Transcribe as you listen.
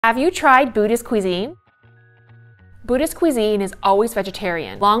Have you tried Buddhist cuisine? Buddhist cuisine is always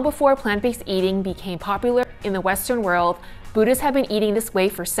vegetarian. Long before plant-based eating became popular in the Western world, Buddhists have been eating this way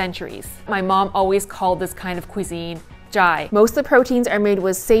for centuries. My mom always called this kind of cuisine jai. Most of the proteins are made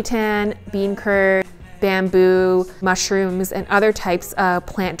with seitan, bean curd, bamboo, mushrooms, and other types of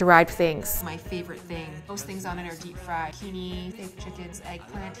plant-derived things. My favorite thing. Most things on it are deep fried. Zucchini, baked chickens,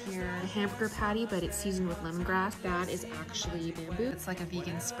 eggplant here. A hamburger patty, but it's seasoned with lemongrass. That is actually bamboo. It's like a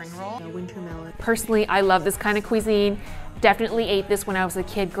vegan spring roll. A winter melon. Personally, I love this kind of cuisine. Definitely ate this when I was a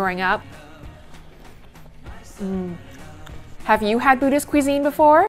kid growing up. Have you had Buddhist cuisine before?